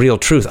actual real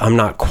truth? I'm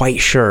not quite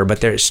sure,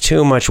 but there's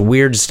too much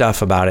weird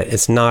stuff about it.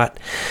 It's not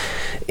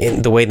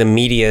in the way the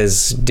media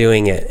is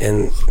doing it,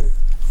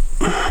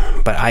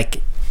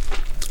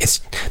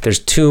 there's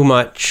too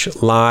much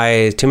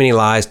lies, too many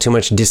lies, too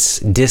much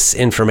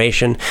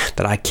disinformation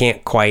that I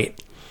can't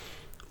quite,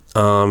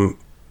 at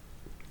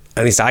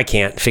least I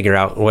can't figure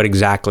out what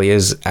exactly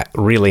is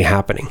really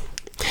happening.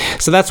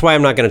 So that's why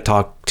I'm not going to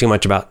talk too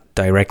much about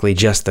directly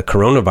just the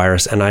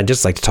coronavirus, and I'd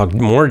just like to talk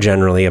more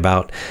generally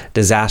about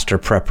disaster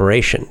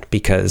preparation,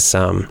 because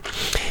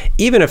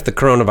even if the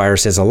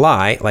coronavirus is a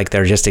lie, like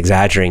they're just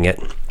exaggerating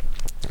it,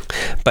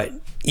 but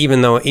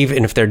even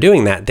if they're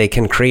doing that, they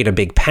can create a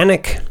big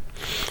panic,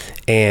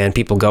 and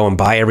people go and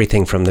buy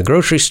everything from the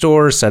grocery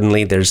store.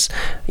 Suddenly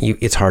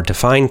it's hard to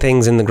find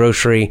things in the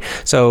grocery.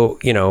 So,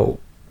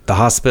 the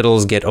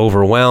hospitals get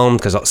overwhelmed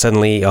because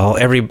suddenly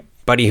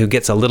everybody who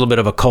gets a little bit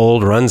of a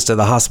cold runs to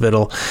the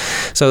hospital.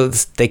 So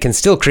they can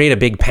still create a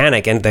big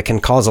panic, and that can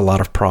cause a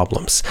lot of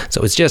problems.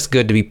 So it's just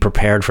good to be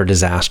prepared for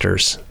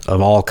disasters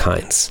of all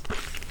kinds.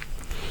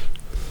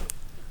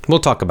 We'll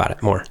talk about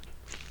it more.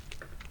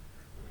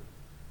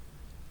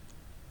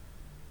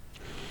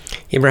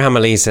 Ibrahim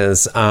Ali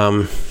says,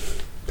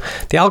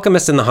 the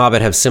Alchemist and the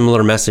Hobbit have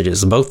similar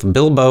messages. Both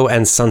Bilbo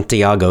and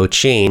Santiago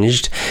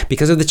changed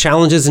because of the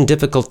challenges and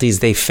difficulties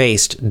they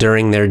faced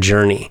during their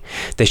journey.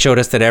 They showed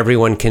us that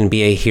everyone can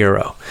be a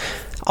hero.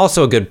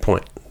 Also a good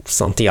point.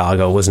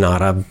 Santiago was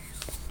not a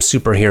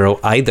superhero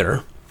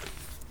either.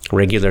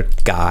 Regular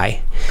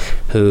guy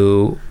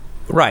who,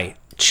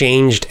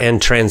 changed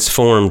and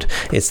transformed.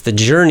 It's the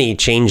journey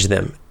changed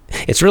them.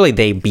 It's really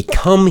they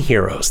become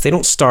heroes. They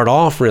don't start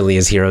off really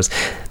as heroes.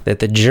 That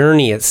the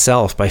journey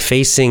itself, by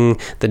facing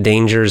the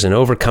dangers and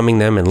overcoming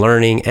them and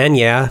learning,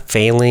 and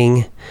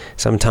failing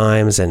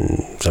sometimes,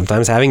 and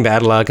sometimes having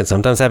bad luck, and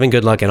sometimes having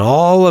good luck, and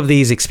all of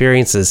these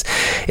experiences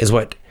is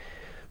what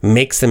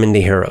makes them into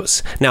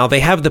heroes. Now, they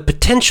have the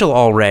potential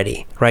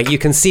already, right? You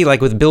can see,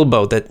 like with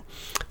Bilbo, that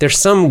there's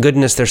some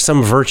goodness, there's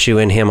some virtue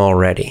in him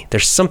already.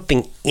 There's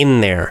something in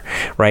there,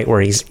 right,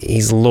 where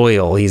he's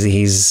loyal,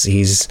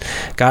 he's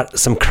got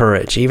some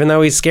courage, even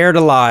though he's scared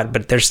a lot,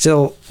 but there's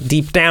still,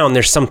 deep down,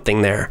 there's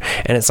something there.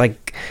 And it's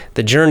like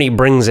the journey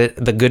brings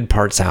the good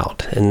parts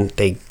out, and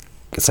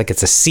it's like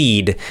it's a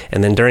seed,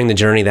 and then during the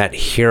journey, that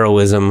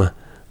heroism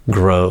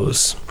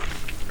grows.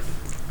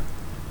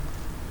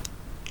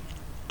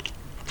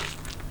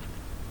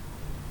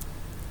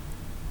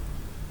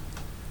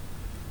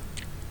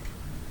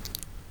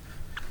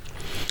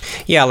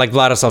 Yeah, like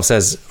Vladislav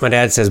says, my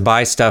dad says,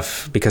 buy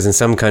stuff because in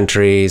some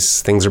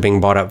countries, things are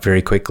being bought up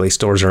very quickly.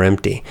 Stores are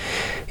empty.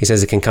 He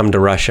says it can come to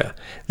Russia.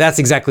 That's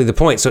exactly the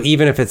point. So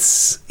even if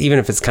it's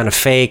kind of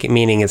fake,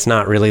 meaning it's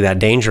not really that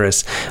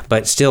dangerous,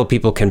 but still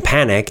people can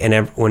panic.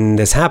 And when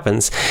this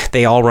happens,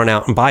 they all run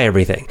out and buy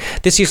everything.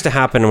 This used to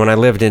happen when I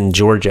lived in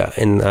Georgia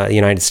in the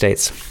United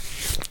States.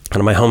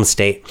 In my home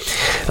state.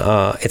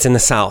 It's in the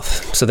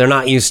South, so they're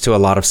not used to a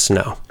lot of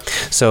snow.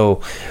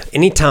 So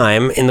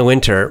anytime in the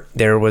winter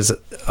there was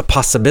a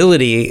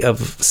possibility of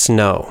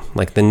snow,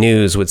 like the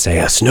news would say,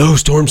 a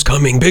snowstorm's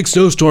coming, big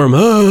snowstorm,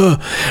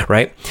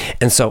 right?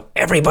 And so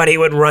everybody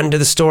would run to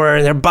the store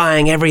and they're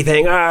buying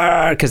everything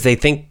because they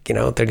think,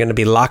 they're going to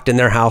be locked in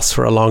their house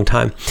for a long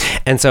time.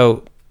 And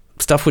so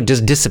stuff would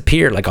just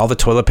disappear, like all the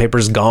toilet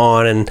paper's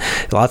gone and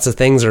lots of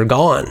things are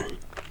gone.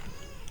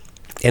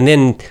 And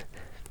then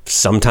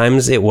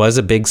sometimes it was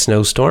a big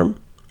snowstorm,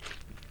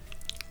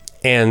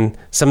 and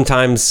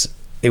sometimes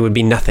it would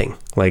be nothing,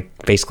 like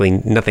basically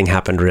nothing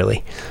happened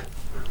really,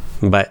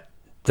 but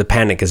the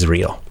panic is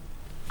real.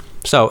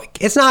 So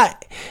it's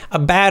not a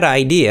bad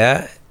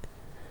idea.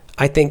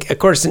 I think, of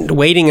course,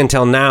 waiting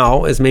until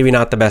now is maybe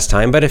not the best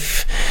time, but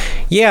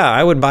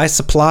I would buy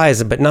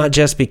supplies, but not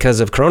just because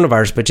of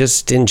coronavirus, but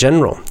just in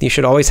general. You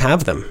should always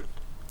have them.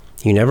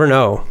 You never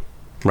know.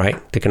 Right?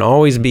 There can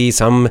always be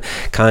some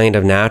kind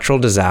of natural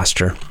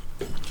disaster,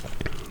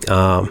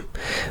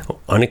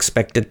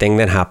 unexpected thing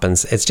that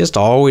happens. It's just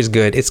always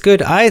good. It's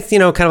good. Kind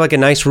of like a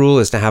nice rule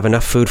is to have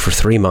enough food for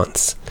 3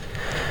 months.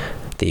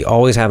 That you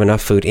always have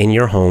enough food in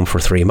your home for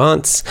 3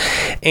 months.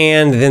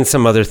 And then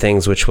some other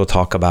things which we'll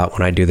talk about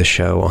when I do the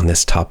show on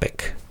this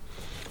topic.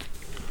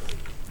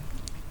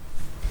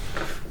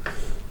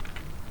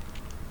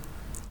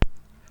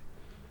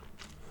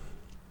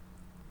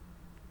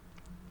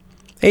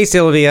 Hey,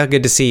 Sylvia,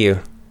 good to see you.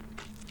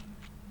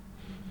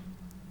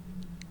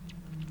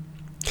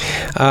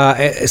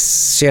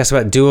 She asked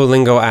about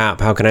Duolingo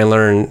app. How can I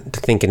learn to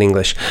think in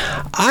English?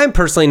 I'm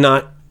personally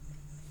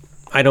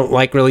I don't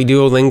like really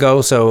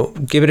Duolingo, so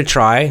give it a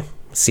try.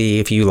 See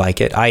if you like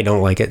it. I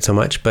don't like it so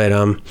much, but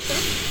to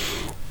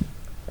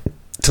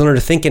learn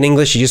to think in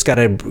English, you just got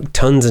to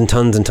tons and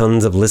tons and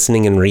tons of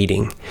listening and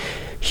reading.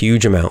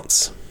 Huge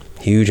amounts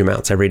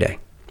every day.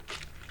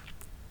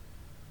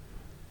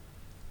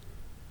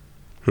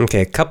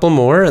 Okay, a couple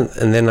more,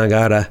 and then I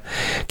gotta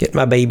get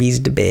my babies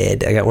to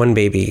bed. I got one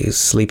baby who's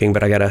sleeping,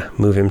 but I gotta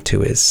move him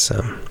to his...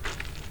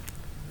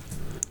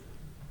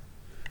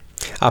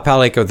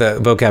 Apaleko, the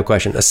vocab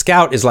question. A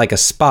scout is like a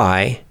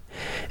spy,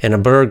 And a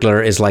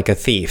burglar is like a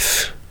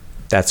thief.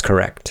 That's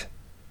correct.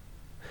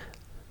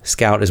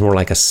 Scout is more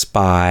like a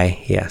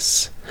spy.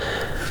 Yes.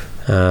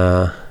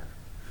 And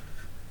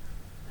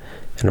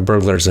a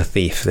burglar is a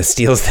thief that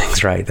steals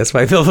things, right? That's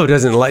why Bilbo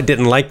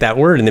didn't like that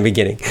word in the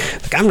beginning.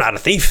 Like, I'm not a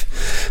thief.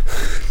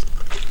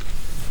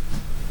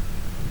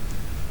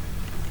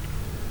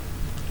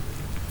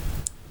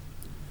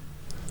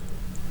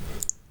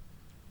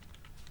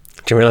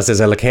 Jamila says,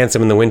 I look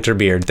handsome in the winter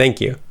beard.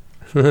 Thank you.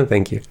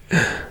 Thank you.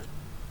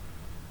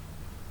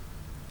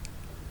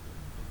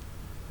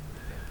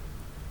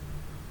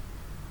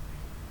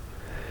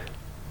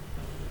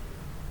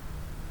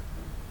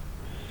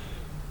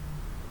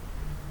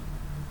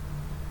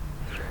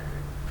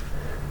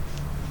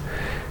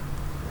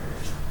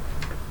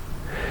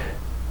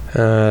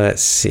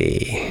 Let's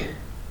see.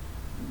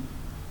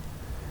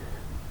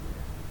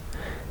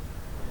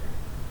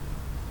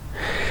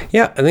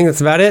 Yeah, I think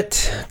that's about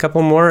it. A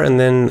couple more and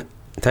then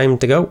time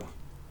to go.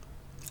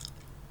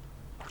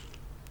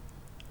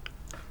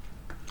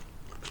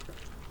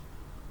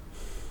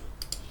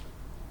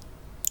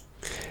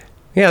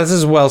 Yeah, this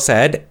is well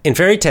said. In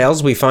fairy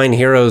tales, we find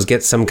heroes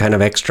get some kind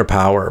of extra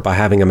power by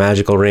having a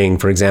magical ring,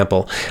 for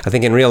example. I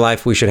think in real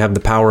life, we should have the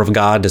power of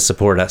God to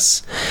support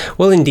us.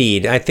 Well,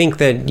 indeed, I think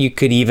that you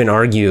could even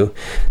argue,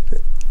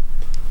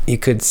 you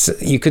could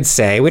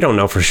say, we don't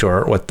know for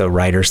sure what the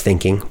writer's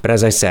thinking, but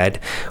as I said,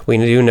 we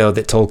do know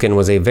that Tolkien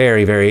was a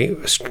very, very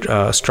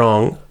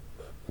strong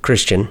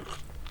Christian.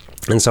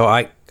 And so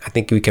I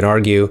think we could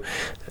argue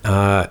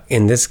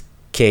in this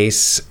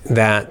case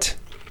that,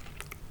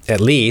 at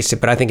least,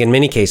 but I think in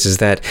many cases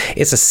that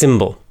it's a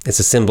symbol. It's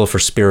a symbol for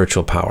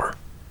spiritual power,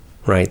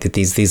 right? That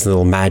these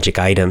little magic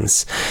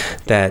items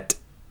that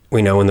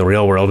we know in the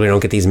real world, we don't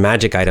get these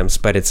magic items,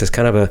 but it's this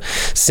kind of a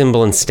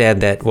symbol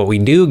instead that what we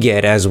do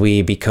get as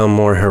we become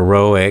more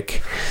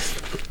heroic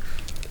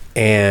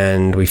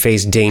and we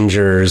face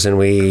dangers and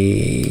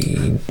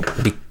we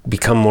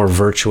become more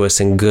virtuous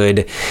and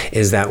good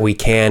is that we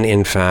can,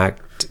 in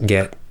fact,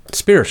 get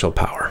spiritual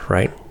power,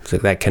 right? So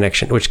that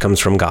connection, which comes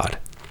from God.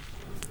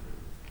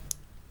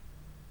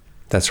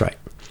 That's right.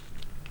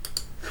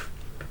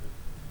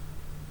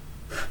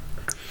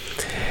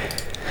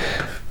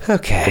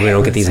 Okay. We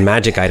don't get these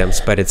magic items,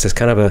 but it's this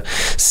kind of a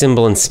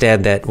symbol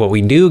instead that what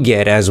we do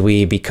get as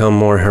we become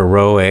more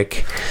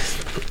heroic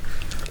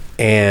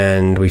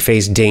and we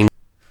face danger.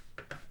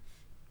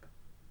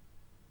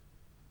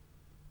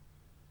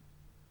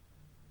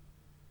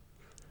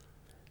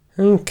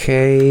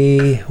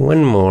 Okay,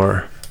 one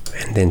more,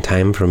 and then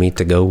time for me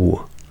to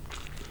go.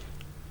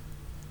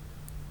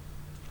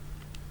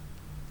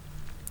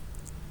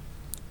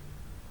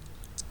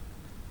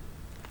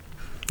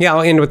 Yeah,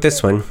 I'll end with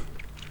this one,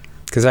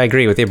 because I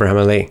agree with Ibrahim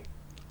Ali.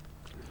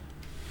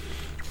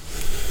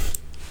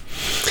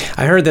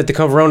 I heard that the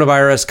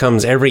coronavirus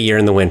comes every year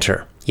in the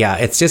winter. Yeah,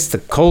 it's just the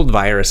cold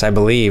virus, I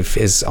believe,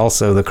 is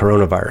also the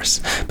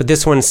coronavirus. But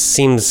this one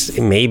seems,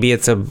 maybe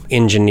it's an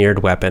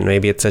engineered weapon.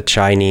 Maybe it's a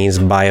Chinese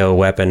bio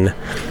weapon.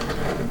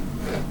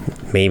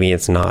 Maybe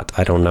it's not.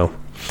 I don't know.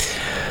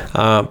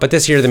 But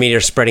this year, the media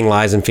is spreading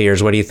lies and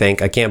fears. What do you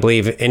think? I can't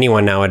believe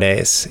anyone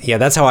nowadays. Yeah,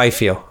 that's how I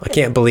feel. I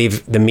can't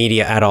believe the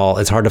media at all.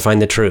 It's hard to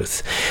find the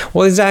truth.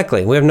 Well,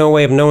 exactly. We have no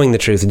way of knowing the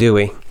truth, do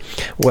we?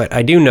 What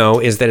I do know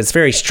is that it's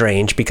very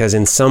strange because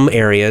in some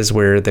areas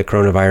where the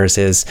coronavirus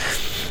is,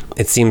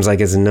 it seems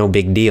like it's no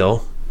big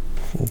deal.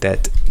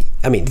 That,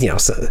 I mean,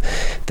 so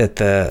that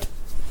the,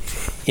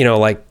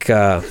 like...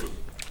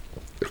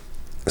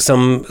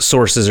 some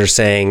sources are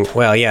saying,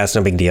 well, yeah, it's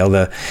no big deal.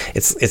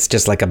 It's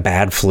just like a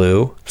bad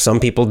flu. Some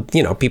people,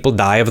 people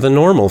die of the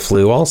normal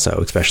flu also,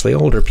 especially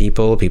older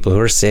people who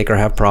are sick or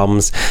have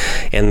problems.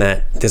 And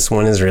that this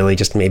one is really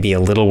just maybe a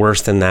little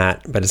worse than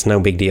that, but it's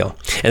no big deal.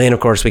 And then, of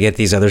course, we get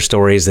these other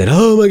stories that,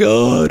 oh my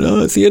God,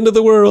 it's the end of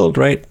the world,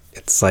 right?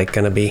 It's like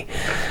going to be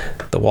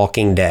The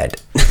Walking Dead.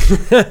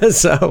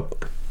 So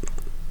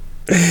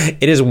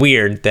it is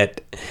weird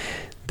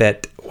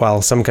that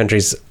while some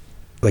countries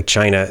like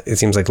China, it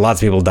seems like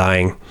lots of people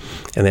dying,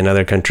 and then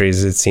other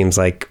countries, it seems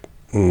like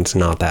it's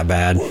not that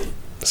bad.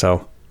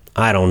 So,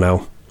 I don't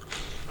know.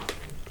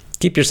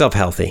 Keep yourself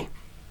healthy.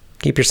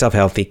 Keep yourself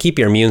healthy. Keep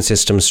your immune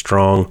system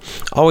strong.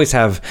 Always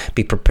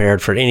be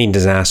prepared for any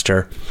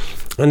disaster.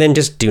 And then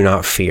just do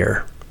not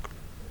fear.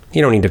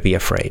 You don't need to be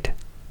afraid.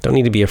 Don't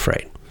need to be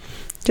afraid.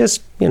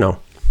 Just,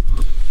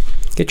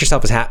 get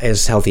yourself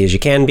as healthy as you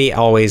can be.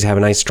 Always have a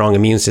nice, strong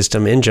immune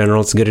system. In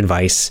general, it's good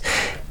advice.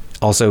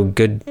 Also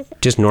good,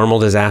 just normal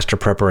disaster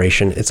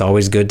preparation. It's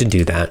always good to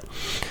do that.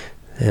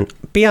 And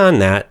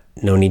beyond that,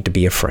 no need to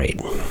be afraid.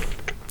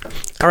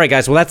 All right,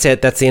 guys. Well, that's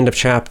it. That's the end of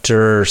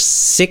chapter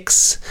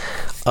 6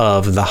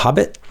 of The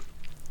Hobbit.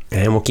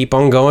 And we'll keep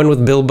on going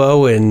with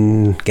Bilbo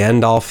and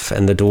Gandalf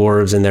and the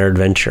dwarves and their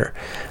adventure.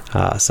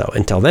 So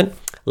until then,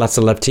 lots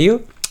of love to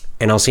you.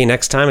 And I'll see you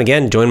next time.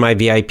 Again, join my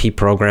VIP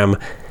program.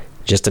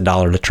 Just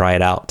 $1 to try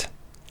it out.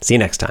 See you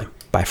next time.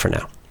 Bye for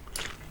now.